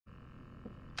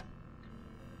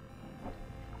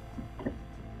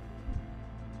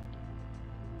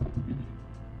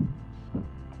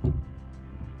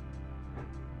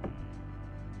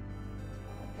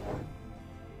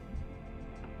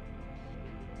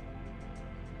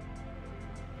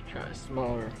Try a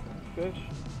smaller fish.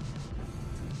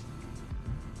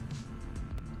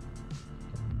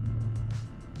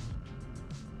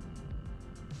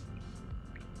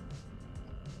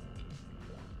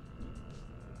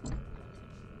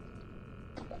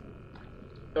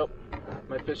 Oh,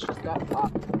 my fish just got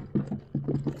popped.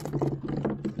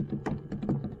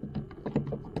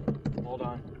 Hold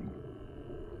on.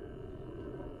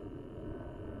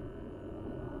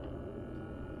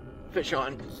 Fish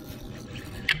on.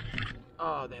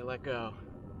 Oh, they let go.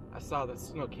 I saw the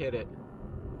snook hit it.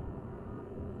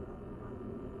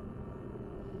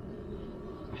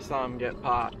 I saw him get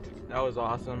popped. That was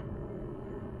awesome.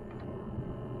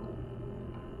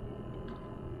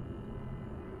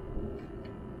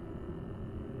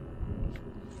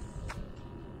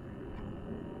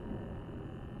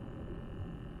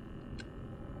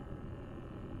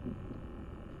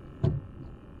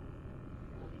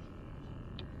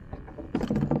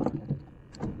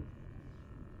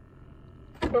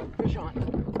 Oh, fish on.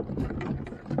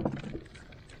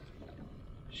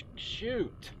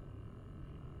 Shoot.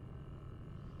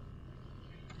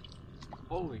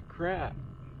 Holy crap.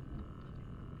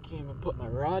 Can't even put my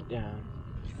rod down.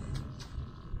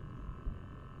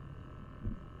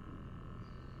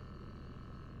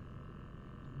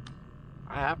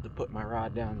 I have to put my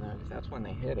rod down though, because that's when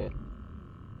they hit it.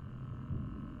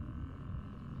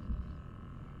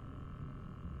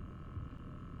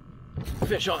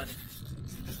 Fish on.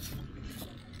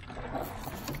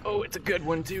 Oh, it's a good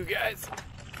one too, guys.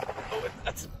 Oh,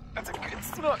 that's a good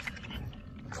snook.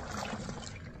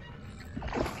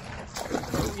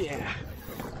 Oh yeah.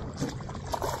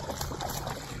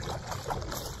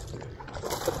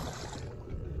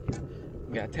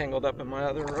 Got tangled up in my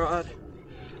other rod.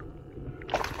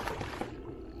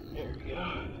 There we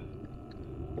go.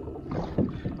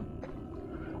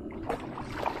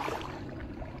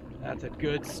 That's a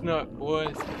good snook,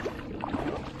 boys.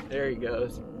 There he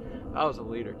goes. That was a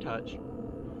leader touch.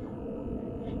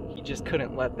 He just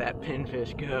couldn't let that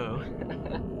pinfish go.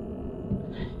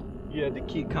 You had to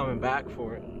keep coming back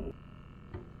for it.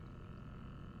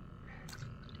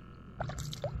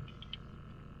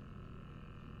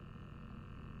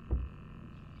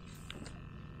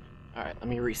 Alright, let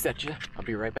me reset you. I'll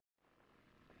be right back.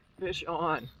 Fish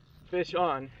on. Fish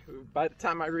on. By the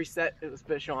time I reset, it was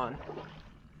fish on.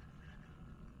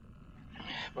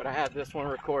 But I had this one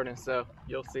recording, so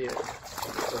you'll see it,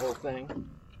 the whole thing.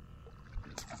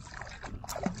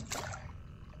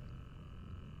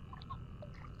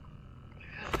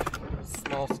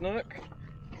 Small snook.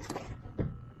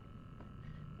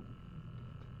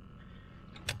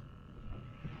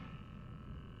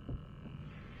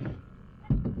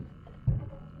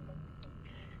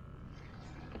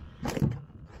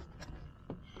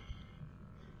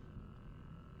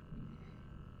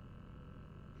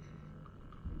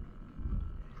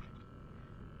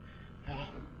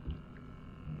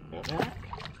 Go back.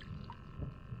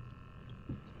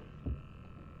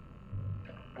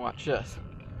 Watch this.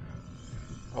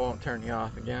 I won't turn you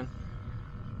off again.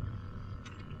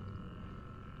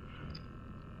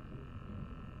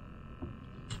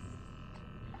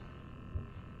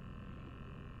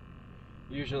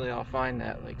 Usually I'll find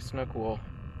that like snook will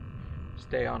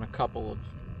stay on a couple of,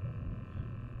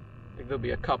 I think there'll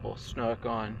be a couple snook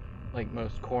on like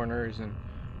most corners and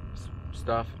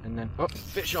stuff, and then, oh,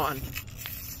 fish on.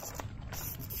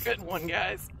 Good one,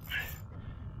 guys.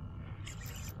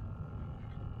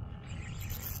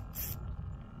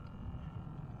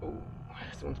 Oh,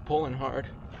 this one's pulling hard.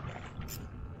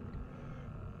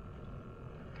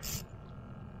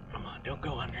 Come on, don't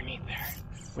go underneath there.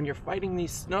 When you're fighting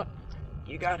these snook,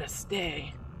 you gotta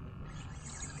stay.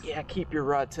 Yeah, keep your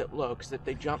rod tip low, because if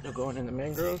they jump, they're going in the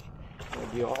mangrove. They'll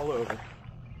be all over.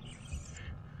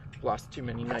 Lost too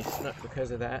many nice snook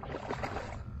because of that.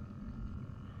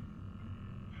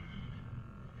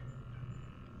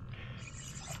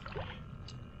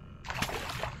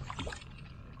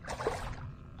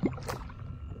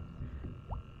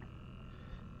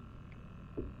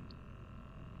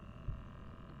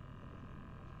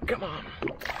 Come on.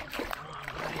 Come on,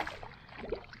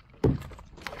 buddy.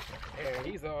 There,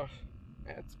 he's off.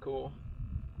 That's cool.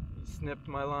 He snipped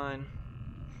my line.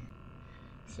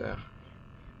 So,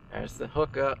 there's the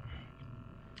hookup.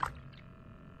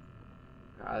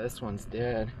 Ah, this one's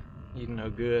dead. He's no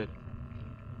good.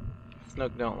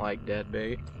 Snook don't like dead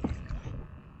bait.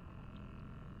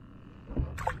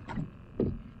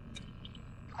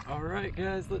 Alright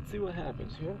guys, let's see what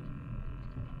happens here.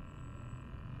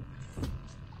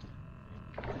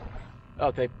 Oh,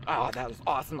 that was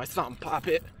awesome. I saw him pop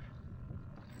it.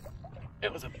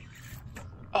 It was a,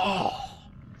 oh,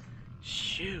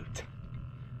 shoot.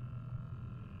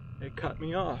 to cut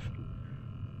me off.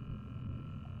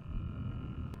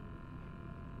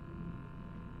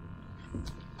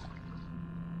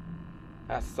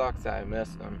 That sucks that I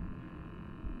missed him.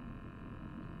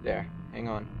 There, hang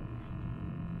on.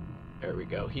 There we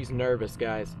go. He's nervous,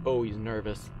 guys. Oh, he's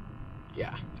nervous.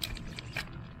 Yeah.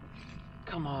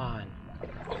 Come on.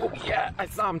 Oh, yeah, I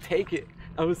saw him take it.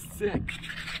 I was sick.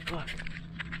 Look,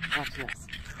 watch this.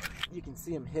 You can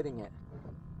see him hitting it.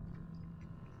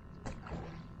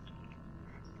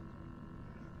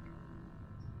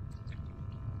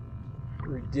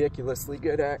 Ridiculously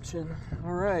good action.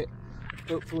 All right.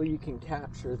 Hopefully you can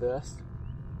capture this.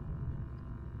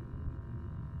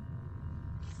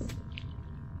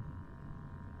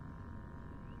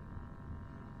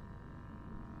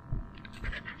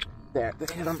 There,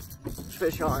 they hit him.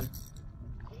 Fish on.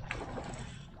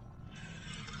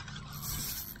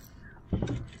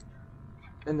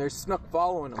 And there's snook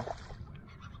following him.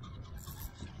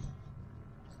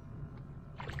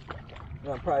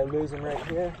 I'll probably lose him right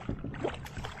here.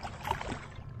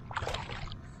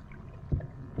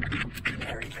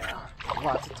 There we go.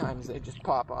 Lots of times they just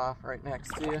pop off right next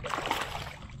to you.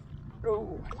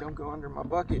 Oh, don't go under my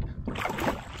bucket.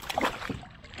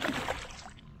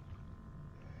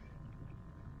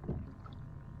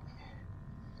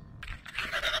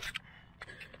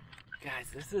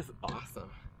 Guys, this is awesome.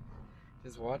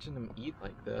 Just watching them eat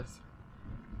like this.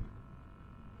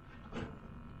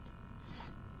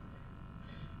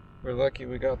 We're lucky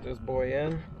we got this boy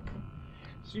in.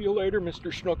 See you later,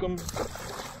 Mr. Snookum.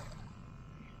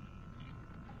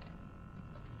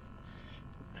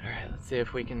 Alright, let's see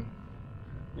if we can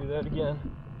do that again.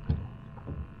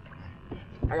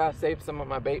 I gotta save some of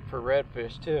my bait for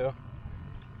redfish too.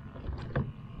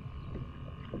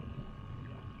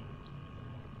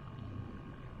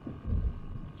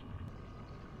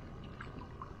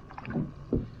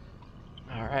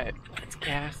 Alright, let's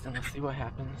cast and let's see what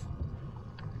happens.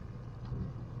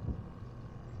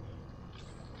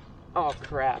 Oh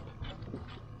crap.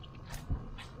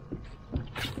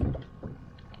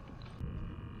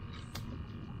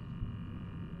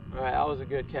 Alright, that was a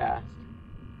good cast.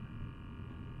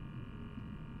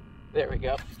 There we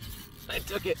go. I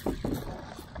took it.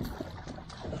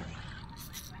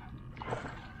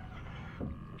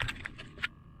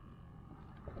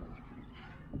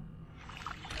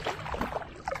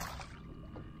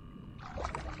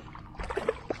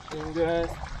 And guys,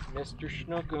 Mr.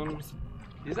 Snookums.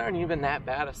 These aren't even that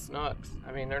bad of snooks.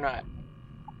 I mean, they're not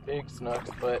big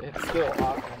snooks, but it's still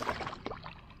awesome.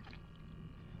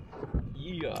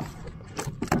 Yeah.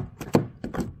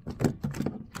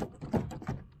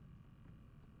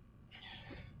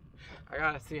 I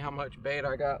gotta see how much bait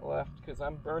I got left because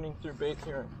I'm burning through baits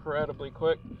here incredibly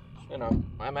quick. You know,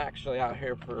 I'm actually out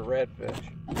here for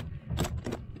redfish.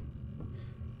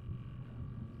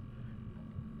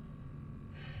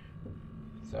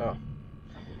 So.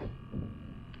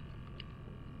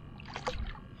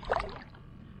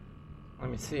 Let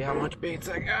me see how much baits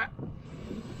I got.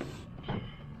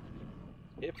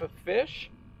 If a fish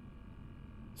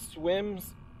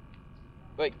swims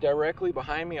like directly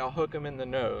behind me, I'll hook him in the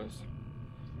nose.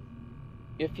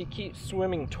 If he keeps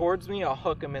swimming towards me, I'll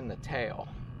hook him in the tail.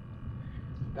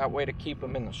 That way to keep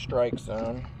him in the strike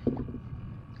zone.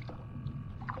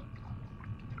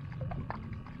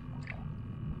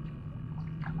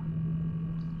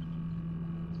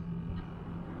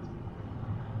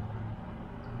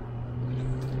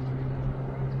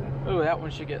 Oh, that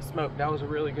one should get smoked. That was a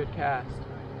really good cast.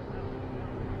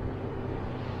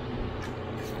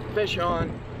 Fish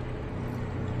on.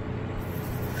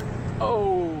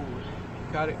 Oh,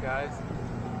 got it, guys.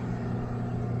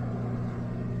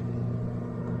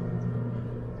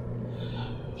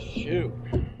 Shoot.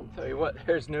 Tell you what,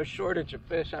 there's no shortage of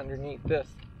fish underneath this.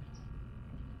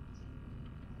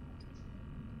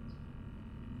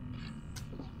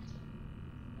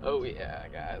 Oh yeah,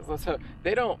 guys. Let's hope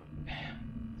they don't.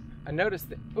 I noticed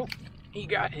that. Oh, he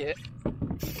got hit.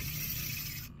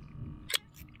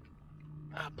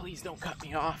 Please don't cut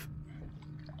me off.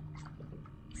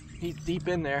 He's deep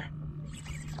in there.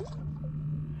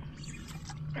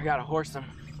 I gotta horse him.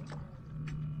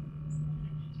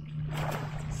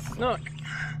 Snook.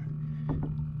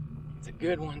 It's a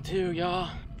good one too,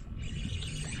 y'all.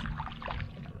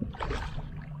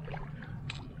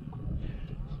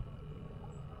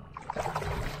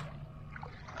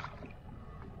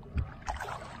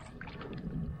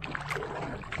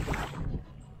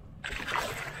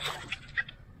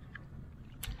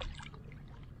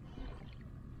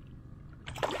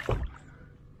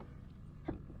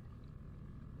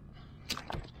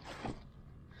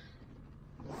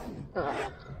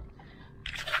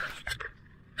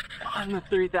 On the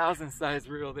 3000 size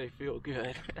reel, they feel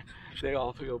good. They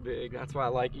all feel big. That's why I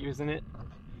like using it.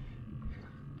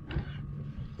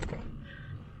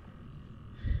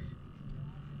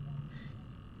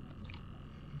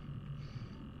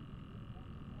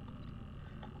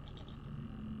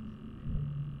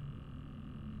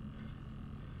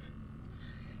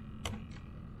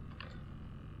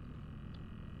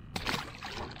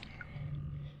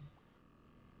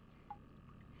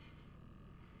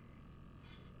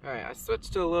 Alright, I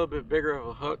switched to a little bit bigger of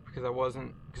a hook because I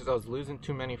was losing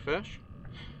too many fish.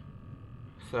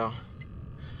 So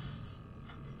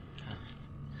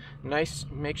nice,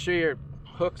 make sure your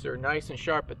hooks are nice and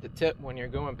sharp at the tip when you're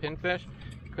going pinfish,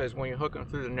 because when you hook them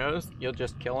through the nose, you'll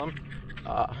just kill them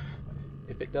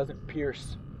if it doesn't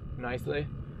pierce nicely.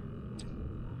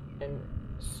 And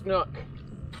snook,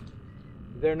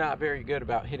 they're not very good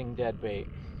about hitting dead bait.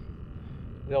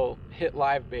 They'll hit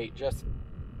live bait just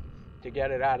to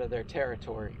get it out of their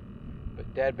territory,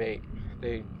 but dead bait,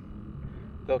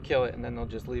 they'll kill it and then they'll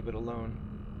just leave it alone.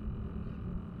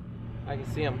 I can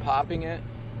see them popping it,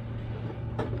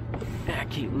 and I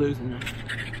keep losing them.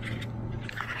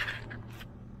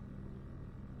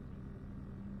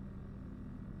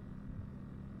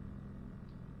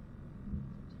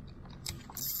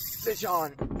 Fish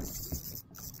on.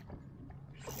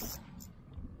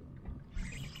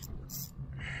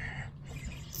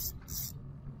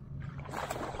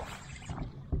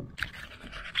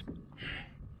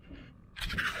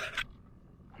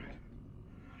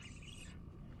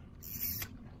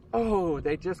 Oh,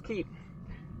 they just keep,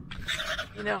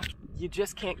 you know, you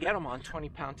just can't get them on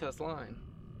 20-pound test line.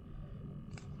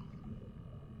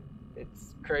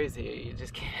 It's crazy, you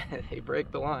just can't, they break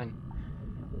the line.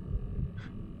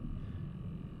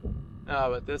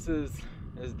 But this is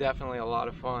definitely a lot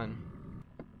of fun.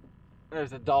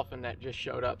 There's a dolphin that just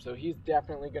showed up, so he's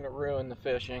definitely gonna ruin the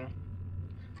fishing.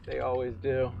 They always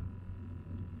do.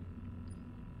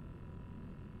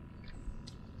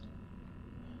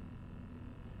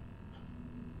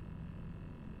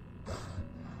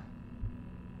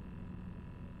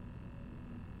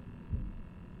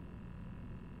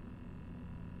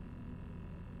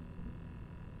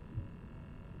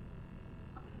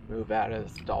 Move out of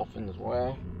this dolphin's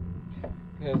way,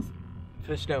 because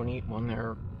fish don't eat when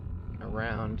they're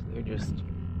around.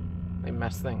 They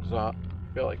mess things up.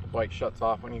 I feel like the bike shuts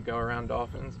off when you go around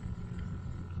dolphins.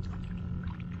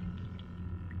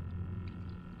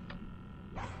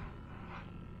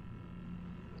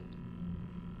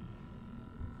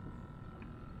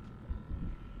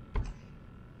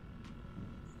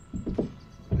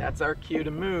 And that's our cue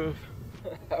to move.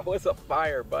 That was a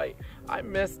fire bite. I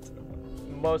missed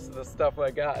most of the stuff I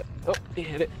got. Oh, they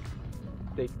hit it.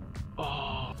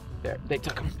 Oh, there, they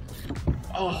took him.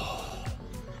 Oh.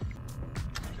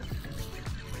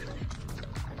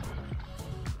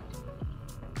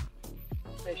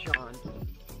 Fish on.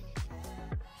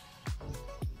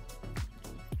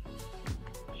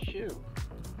 Shoot.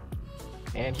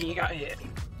 And he got hit.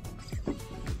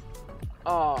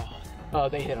 Oh,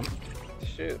 they hit him.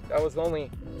 Shoot, that was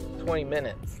only 20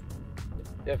 minutes,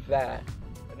 if that.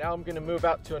 Now I'm gonna move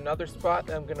out to another spot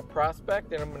that I'm gonna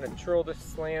prospect, and I'm gonna trill this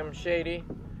slam shady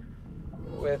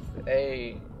with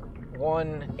a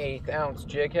 1/8 ounce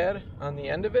jig head on the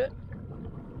end of it.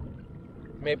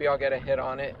 Maybe I'll get a hit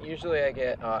on it. Usually I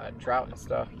get trout and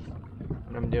stuff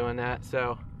when I'm doing that,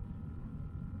 so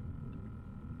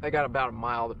I got about a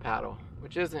mile to paddle,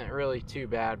 which isn't really too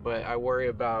bad, but I worry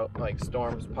about like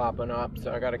storms popping up,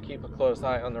 so I gotta keep a close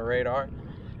eye on the radar.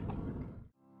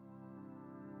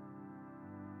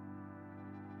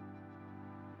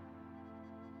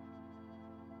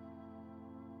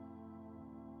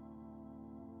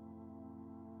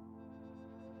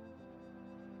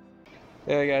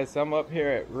 Hey guys, so I'm up here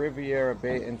at Riviera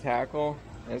Bait and Tackle.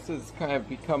 This has kind of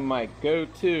become my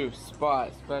go-to spot,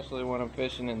 especially when I'm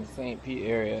fishing in the St. Pete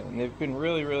area. And they've been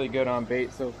really, really good on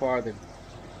bait so far. They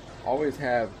always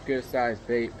have good sized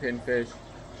bait, pinfish,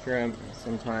 shrimp,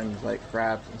 sometimes like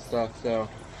crabs and stuff. So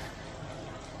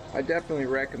I definitely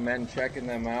recommend checking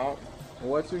them out.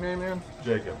 What's your name, man?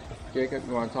 Jacob. Jacob,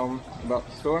 you want to tell them about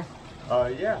the store?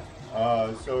 Yeah.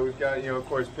 So we've got, of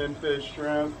course, pinfish,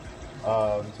 shrimp.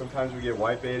 Sometimes we get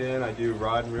whitebait in. I do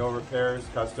rod and reel repairs,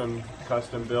 custom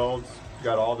builds.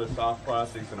 Got all the soft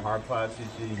plastics and hard plastics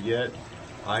you can get,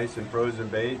 ice and frozen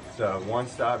bait. It's a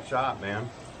one-stop shop, man.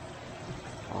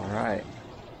 All right.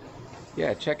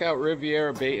 Yeah, check out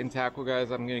Riviera Bait and Tackle,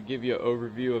 guys. I'm going to give you an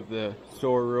overview of the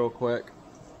store real quick.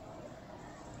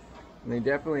 And they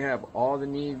definitely have all the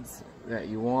needs that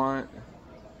you want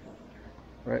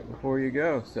right before you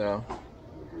go, so.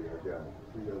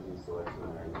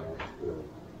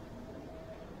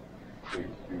 big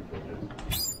scoop of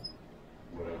just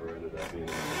whatever ended up being.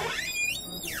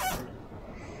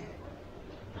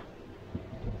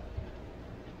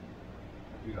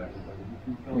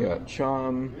 We got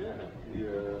chum.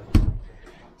 Yeah.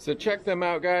 So check them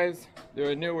out, guys.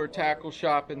 They're a newer tackle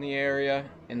shop in the area,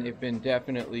 and they've been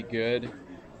definitely good.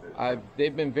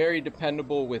 They've been very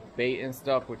dependable with bait and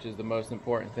stuff, which is the most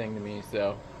important thing to me.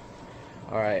 So,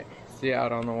 all right, see you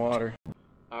out on the water.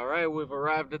 All right, we've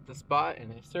arrived at the spot,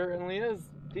 and it certainly is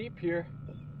deep here.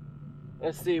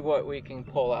 Let's see what we can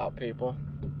pull out, people.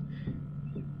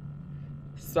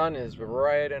 The sun is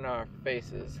right in our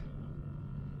faces.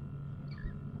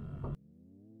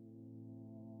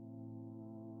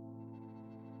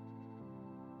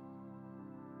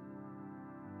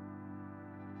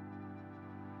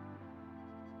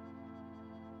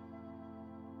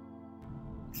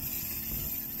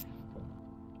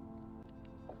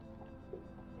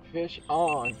 Fish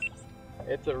on.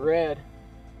 It's a red.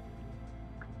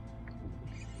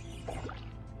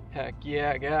 Heck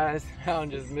yeah, guys.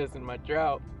 I'm just missing my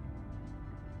trout.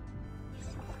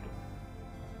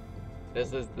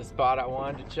 This is the spot I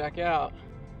wanted to check out.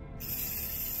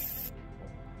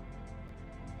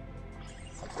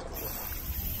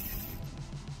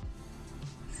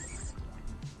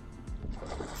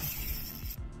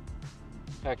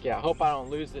 Heck yeah, I hope I don't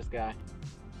lose this guy.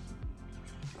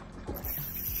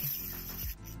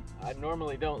 I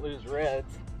normally don't lose reds.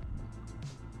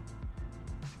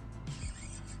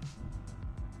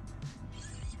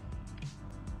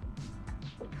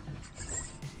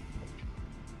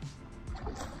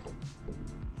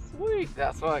 Sweet,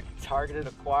 that's what I targeted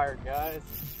acquired, guys.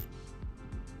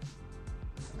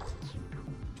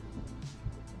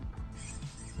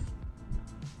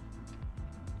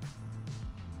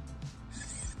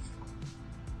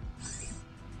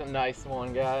 It's a nice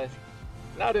one, guys.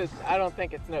 I don't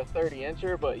think it's no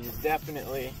 30-incher, but he's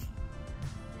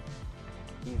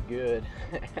good.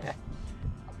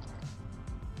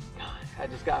 I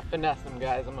just gotta finesse him,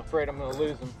 guys. I'm afraid I'm gonna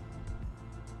lose him.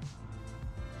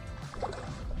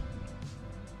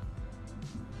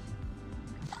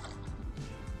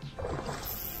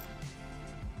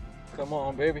 Come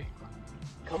on, baby.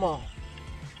 Come on.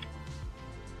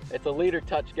 It's a leader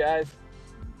touch, guys.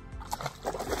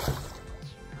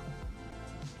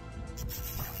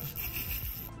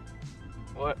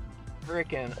 What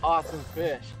freaking awesome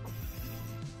fish.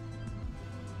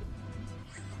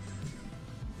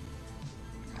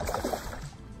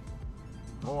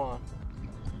 Come on.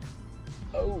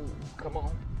 Oh, come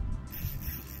on.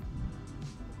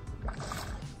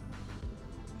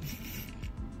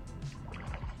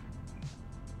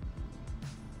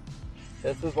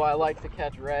 This is why I like to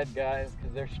catch red, guys,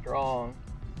 because they're strong.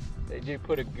 They do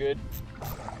put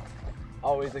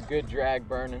always a good drag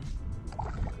burning.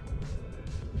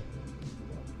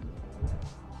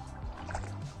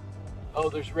 Oh,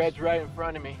 there's reds right in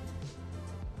front of me.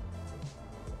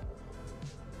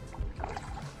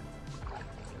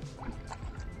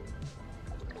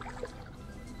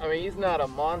 I mean, he's not a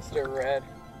monster red,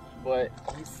 but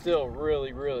he's still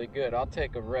really, really good. I'll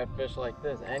take a red fish like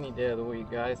this any day of the week,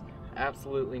 guys.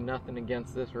 Absolutely nothing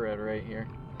against this red right here.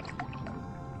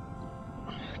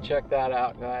 Check that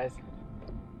out, guys.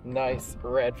 Nice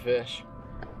red fish.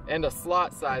 And a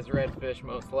slot size red fish,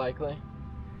 most likely.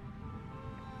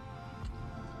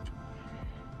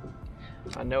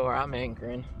 I know where I'm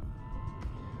anchoring.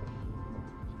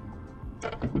 All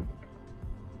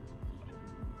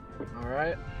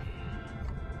right.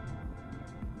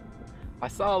 I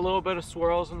saw a little bit of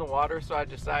swirls in the water, so I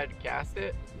decided to cast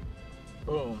it.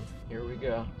 Boom, here we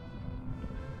go.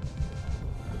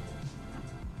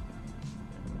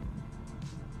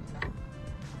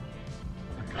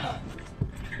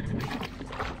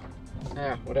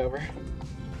 Yeah, whatever.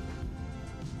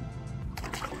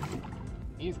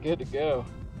 He's good to go.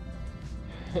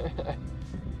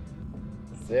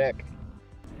 Sick.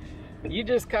 You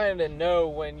just kind of know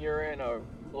when you're in a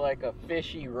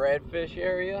fishy redfish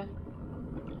area.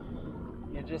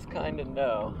 You just kind of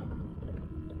know.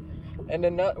 And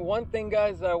then one thing,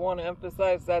 guys, that I want to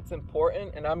emphasize that's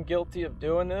important, and I'm guilty of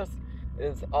doing this,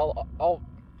 is I'll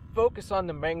focus on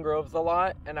the mangroves a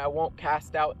lot, and I won't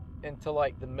cast out into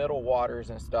like the middle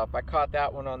waters and stuff. I caught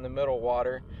that one on the middle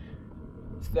water.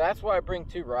 So that's why I bring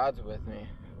two rods with me,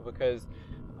 because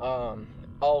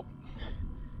I'll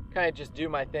kind of just do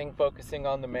my thing focusing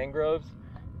on the mangroves,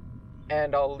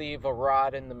 and I'll leave a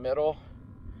rod in the middle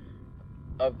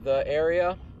of the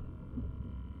area,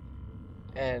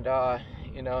 and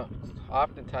you know,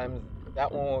 oftentimes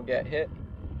that one will get hit.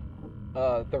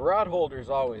 The rod holder is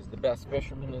always the best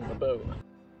fisherman in the boat.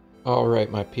 Alright,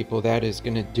 my people, that is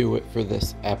going to do it for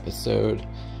this episode.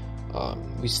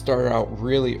 We started out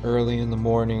really early in the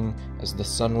morning as the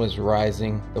sun was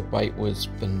rising. The bite was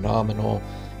phenomenal.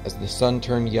 As the sun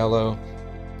turned yellow,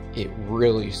 it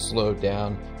really slowed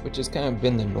down, which has kind of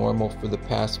been the normal for the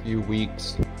past few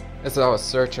weeks. As I was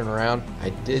searching around,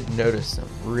 I did notice some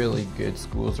really good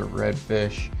schools of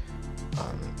redfish,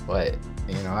 but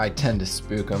I tend to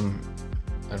spook them.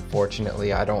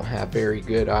 Unfortunately, I don't have very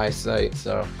good eyesight,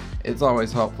 so it's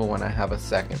always helpful when I have a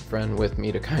second friend with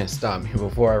me to kind of stop me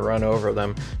before I run over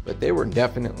them, but they were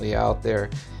definitely out there.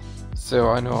 So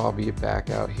I know I'll be back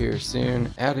out here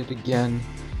soon, at it again.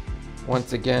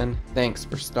 Once again, thanks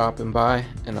for stopping by,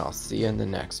 and I'll see you in the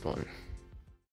next one.